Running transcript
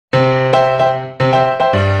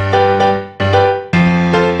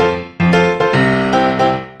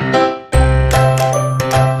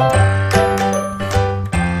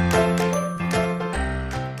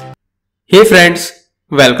Hey friends,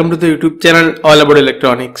 welcome to the YouTube channel all about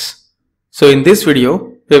electronics. So in this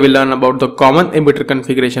video, we will learn about the common emitter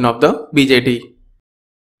configuration of the BJT.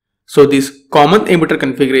 So this common emitter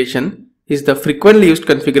configuration is the frequently used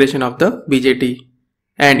configuration of the BJT.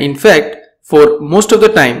 And in fact, for most of the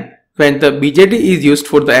time, when the BJT is used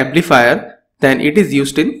for the amplifier, then it is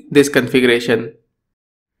used in this configuration.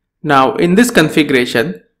 Now in this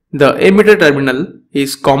configuration, the emitter terminal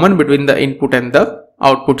is common between the input and the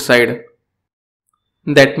output side.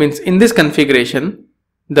 That means in this configuration,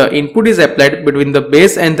 the input is applied between the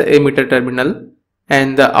base and the emitter terminal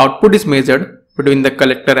and the output is measured between the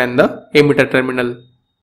collector and the emitter terminal.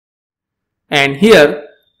 And here,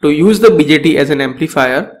 to use the BJT as an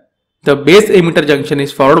amplifier, the base emitter junction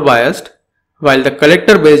is forward biased while the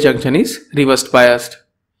collector base junction is reverse biased.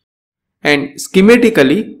 And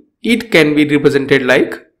schematically, it can be represented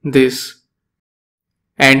like this.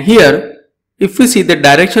 And here, if we see the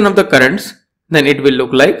direction of the currents, then it will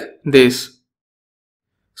look like this.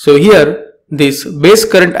 So here this base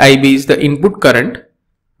current IB is the input current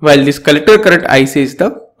while this collector current IC is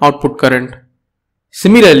the output current.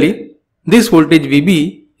 Similarly, this voltage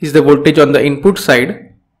VB is the voltage on the input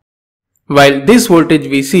side while this voltage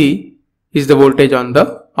VC is the voltage on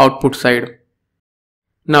the output side.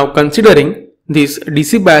 Now considering these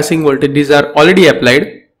DC biasing voltages are already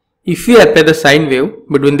applied, if we apply the sine wave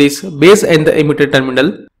between this base and the emitter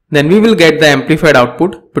terminal, then we will get the amplified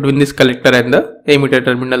output between this collector and the emitter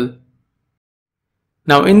terminal.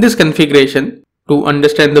 Now in this configuration, to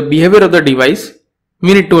understand the behavior of the device,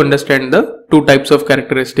 we need to understand the two types of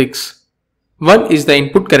characteristics. One is the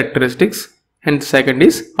input characteristics and the second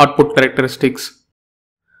is output characteristics.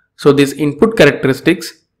 So this input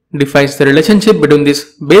characteristics defines the relationship between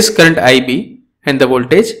this base current IB and the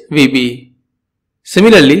voltage VB.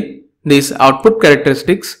 Similarly, these output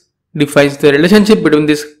characteristics defines the relationship between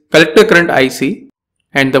this collector current IC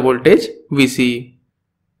and the voltage VC.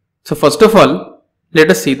 So first of all,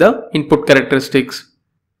 let us see the input characteristics.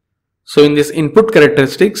 So in this input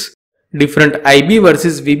characteristics, different IB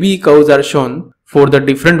versus VB curves are shown for the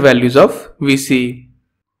different values of VC.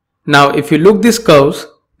 Now if you look these curves,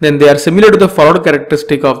 then they are similar to the forward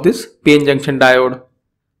characteristic of this PN junction diode.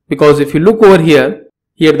 Because if you look over here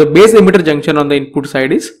the base emitter junction on the input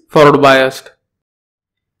side is forward biased.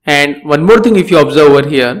 And one more thing, if you observe over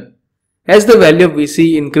here, as the value of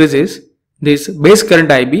VC increases, this base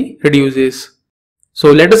current IB reduces.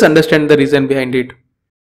 So let us understand the reason behind it.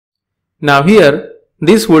 Now here,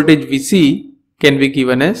 this voltage VC can be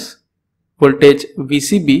given as voltage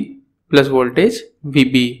VCB plus voltage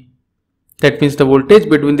VB. That means the voltage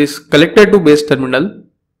between this collector to base terminal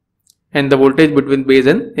and the voltage between base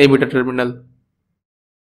and emitter terminal.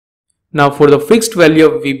 Now for the fixed value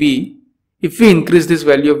of VB, if we increase this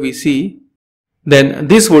value of VC, then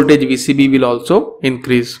this voltage VCB will also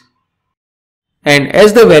increase. And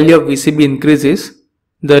as the value of VCB increases,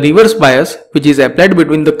 the reverse bias which is applied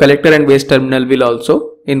between the collector and base terminal will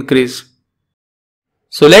also increase.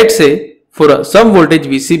 So let's say for some voltage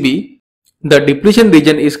VCB, the depletion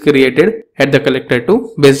region is created at the collector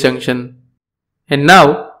to base junction. And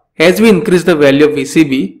now as we increase the value of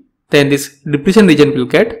VCB, then this depletion region will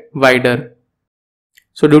get wider.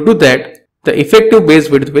 So due to that, the effective base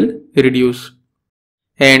width will reduce.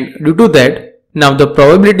 And due to that, now the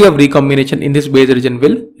probability of recombination in this base region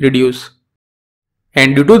will reduce.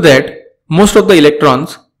 And due to that, most of the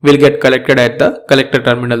electrons will get collected at the collector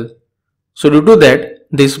terminal. So due to that,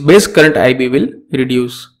 this base current IB will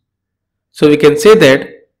reduce. So we can say that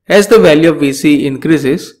as the value of VC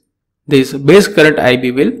increases, this base current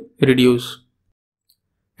IB will reduce.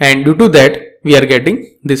 And due to that, we are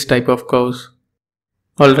getting this type of curves.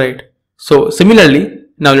 Alright. So similarly,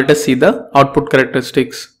 now let us see the output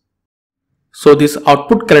characteristics. So this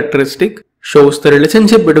output characteristic shows the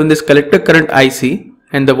relationship between this collector current IC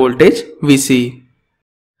and the voltage VC.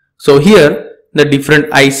 So here the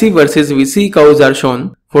different IC versus VC curves are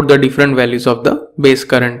shown for the different values of the base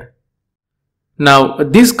current. Now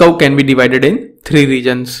this curve can be divided in three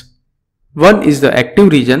regions. One is the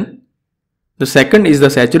active region, the second is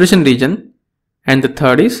the saturation region, and the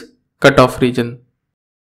third is cutoff region.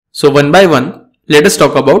 So one by one, let us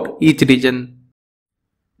talk about each region.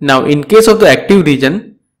 Now in case of the active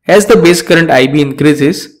region, as the base current IB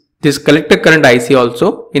increases, this collector current IC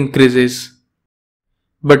also increases.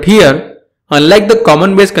 But here, unlike the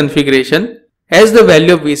common base configuration, as the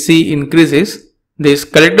value of VC increases, this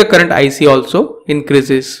collector current IC also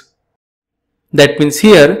increases. That means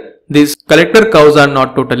here, these collector curves are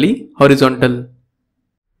not totally horizontal.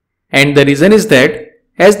 And the reason is that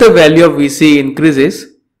as the value of VC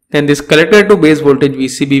increases, then this collector to base voltage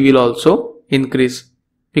VCB will also increase.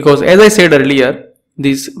 because as I said earlier,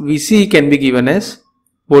 this VCE can be given as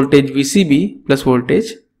voltage VCB plus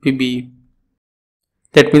voltage VBE.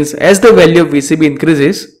 That means as the value of VCB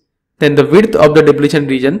increases, then the width of the depletion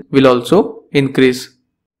region will also increase.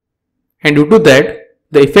 And due to that,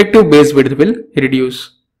 the effective base width will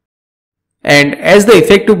reduce. And as the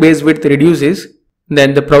effective base width reduces,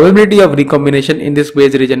 then the probability of recombination in this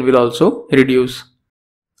base region will also reduce.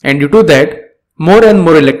 And due to that, more and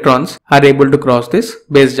more electrons are able to cross this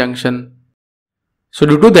base junction. So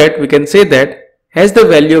due to that, we can say that as the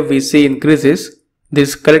value of VC increases,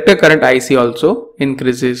 this collector current IC also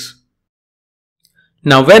increases.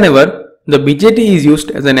 Now whenever the BJT is used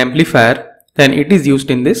as an amplifier, then it is used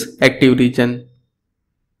in this active region.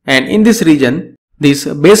 And in this region, this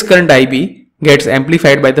base current IB gets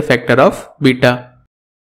amplified by the factor of beta.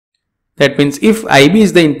 That means if IB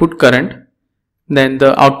is the input current, then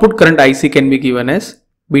the output current IC can be given as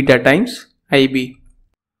beta times IB.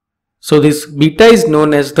 So this beta is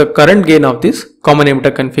known as the current gain of this common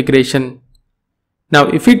emitter configuration. Now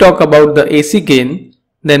if we talk about the AC gain,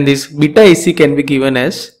 then this beta AC can be given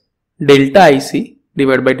as delta IC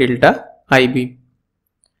divided by delta IB.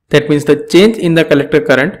 That means the change in the collector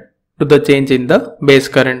current to the change in the base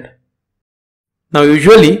current. Now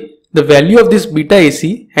usually the value of this beta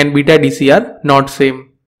AC and beta DC are not same.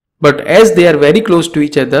 But as they are very close to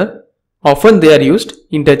each other, often they are used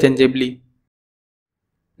interchangeably.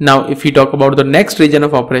 Now if we talk about the next region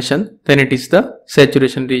of operation, then it is the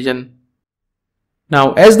saturation region.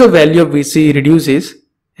 Now as the value of VC reduces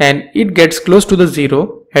and it gets close to the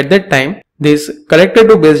zero, at that time this collector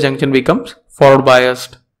to base junction becomes forward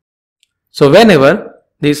biased. So whenever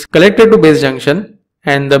this collector to base junction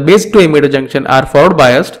and the base to emitter junction are forward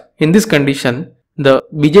biased, in this condition the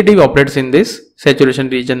BJT operates in this saturation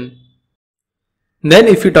region. Then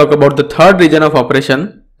if we talk about the third region of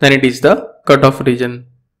operation, then it is the cutoff region.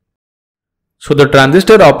 So the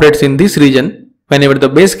transistor operates in this region whenever the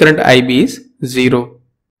base current IB is 0.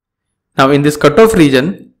 Now in this cutoff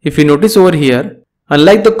region, if you notice over here,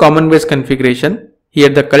 unlike the common base configuration, here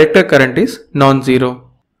the collector current is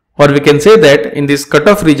non-zero. Or we can say that in this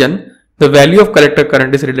cutoff region, the value of collector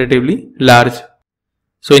current is relatively large.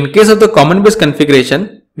 So in case of the common base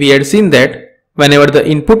configuration, we had seen that whenever the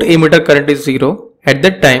input emitter current is 0, at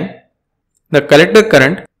that time the collector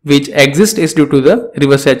current which exists is due to the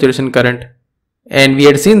reverse saturation current. And we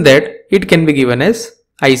had seen that it can be given as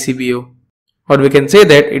ICBO, or we can say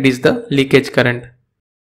that it is the leakage current.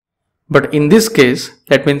 But in this case,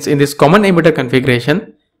 that means in this common emitter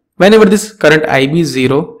configuration, whenever this current IB is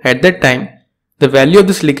 0, at that time the value of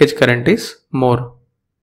this leakage current is more.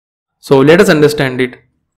 So let us understand it.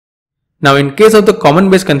 Now in case of the common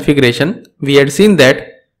base configuration, we had seen that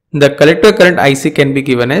the collector current IC can be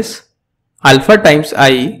given as alpha times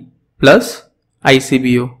I plus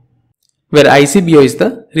ICBO, where ICBO is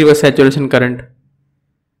the reverse saturation current.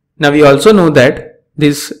 Now we also know that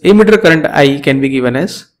this emitter current I can be given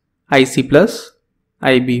as IC plus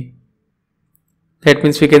IB. That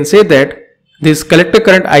means we can say that this collector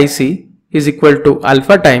current IC is equal to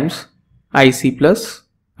alpha times IC plus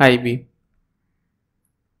IB.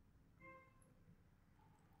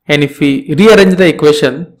 And if we rearrange the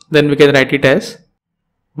equation, then we can write it as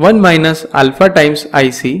 1 minus alpha times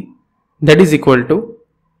IC, that is equal to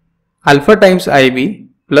alpha times IB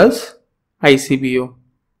plus ICBO.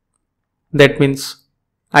 That means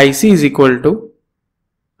IC is equal to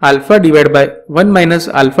alpha divided by 1 minus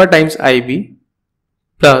alpha times IB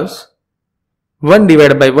plus 1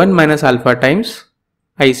 divided by 1 minus alpha times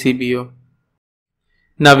ICBO.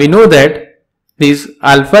 Now we know that this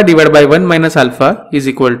alpha divided by 1 minus alpha is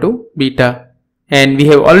equal to beta, and we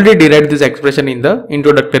have already derived this expression in the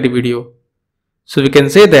introductory video. So we can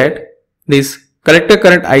say that this collector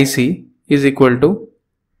current IC is equal to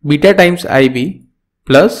beta times IB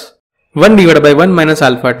plus 1 divided by 1 minus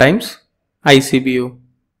alpha times ICBO.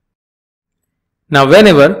 Now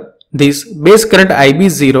whenever this base current IB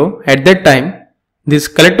is 0, at that time this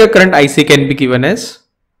collector current IC can be given as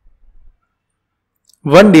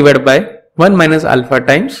 1 divided by 1 minus alpha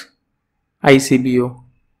times ICBO.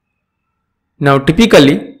 Now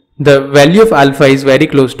typically the value of alpha is very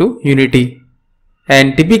close to unity,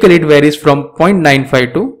 and typically it varies from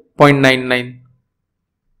 0.95 to 0.99.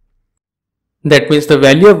 That means the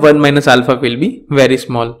value of 1 minus alpha will be very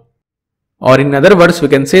small. Or in other words, we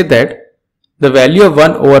can say that the value of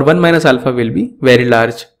 1 over 1 minus alpha will be very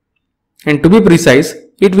large. And to be precise,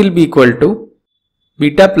 it will be equal to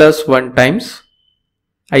beta plus 1 times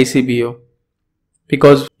ICBO.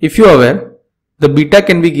 Because if you are aware, the beta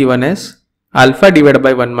can be given as alpha divided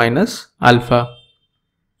by 1 minus alpha.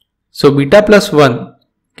 So beta plus 1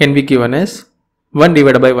 can be given as 1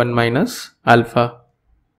 divided by 1 minus alpha.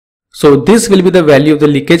 So this will be the value of the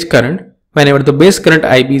leakage current whenever the base current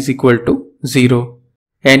IB is equal to 0,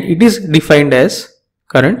 and it is defined as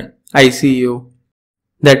current ICEO.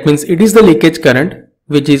 That means it is the leakage current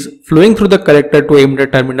which is flowing through the collector to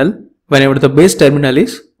emitter terminal whenever the base terminal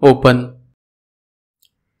is open.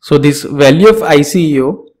 So this value of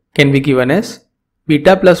ICEO can be given as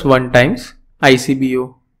beta plus 1 times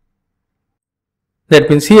ICBO. That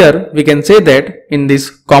means here we can say that in this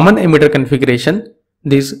common emitter configuration,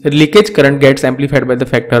 this leakage current gets amplified by the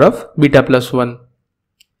factor of beta plus 1.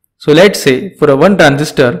 So let's say for a one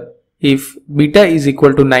transistor, if beta is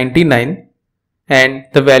equal to 99 and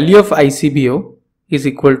the value of ICBO is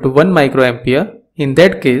equal to 1 microampere, in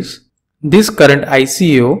that case this current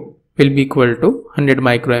ICEO will be equal to 100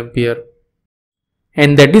 microampere.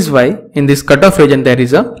 And that is why in this cutoff region there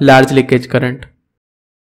is a large leakage current.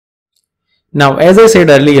 Now as I said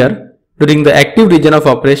earlier, during the active region of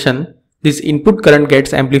operation, this input current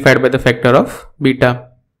gets amplified by the factor of beta.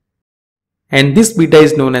 And this beta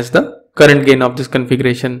is known as the current gain of this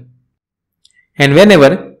configuration. And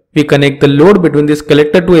whenever we connect the load between this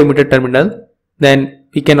collector to emitter terminal, then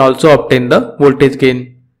we can also obtain the voltage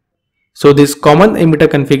gain. So this common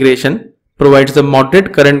emitter configuration provides the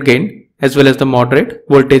moderate current gain as well as the moderate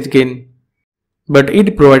voltage gain. But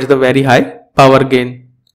it provides the very high power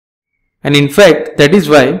gain. And in fact, that is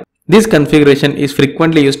why this configuration is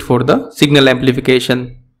frequently used for the signal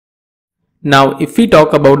amplification. Now if we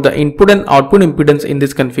talk about the input and output impedance in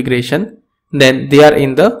this configuration, then they are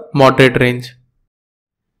in the moderate range.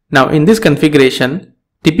 Now in this configuration,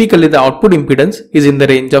 typically the output impedance is in the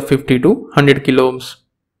range of 50 to 100 kilo ohms.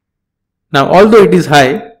 Now although it is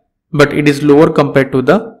high, but it is lower compared to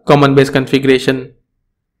the common base configuration,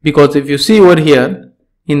 because if you see over here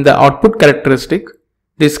in the output characteristic,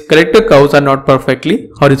 these collector curves are not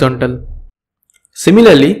perfectly horizontal.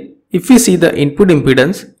 Similarly, if we see the input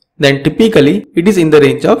impedance, then typically it is in the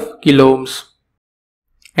range of kilo ohms,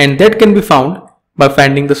 and that can be found by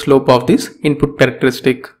finding the slope of this input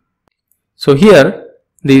characteristic. So here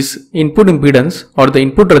this input impedance or the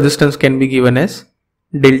input resistance can be given as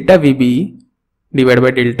delta VBE divided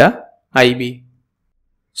by delta IB.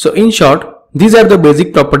 So in short, these are the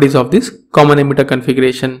basic properties of this common emitter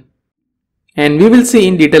configuration. And we will see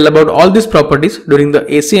in detail about all these properties during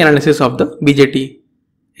the AC analysis of the BJT.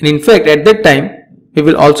 And in fact, at that time, we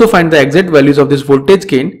will also find the exact values of this voltage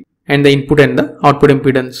gain and the input and the output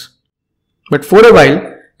impedance. But for a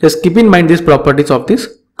while, just keep in mind these properties of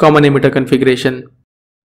this common emitter configuration.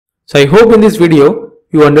 So I hope in this video,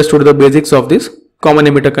 you understood the basics of this common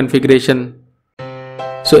emitter configuration.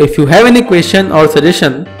 So if you have any question or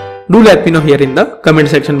suggestion, do let me know here in the comment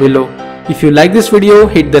section below. If you like this video,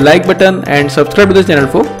 hit the like button and subscribe to the channel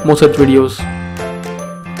for more such videos.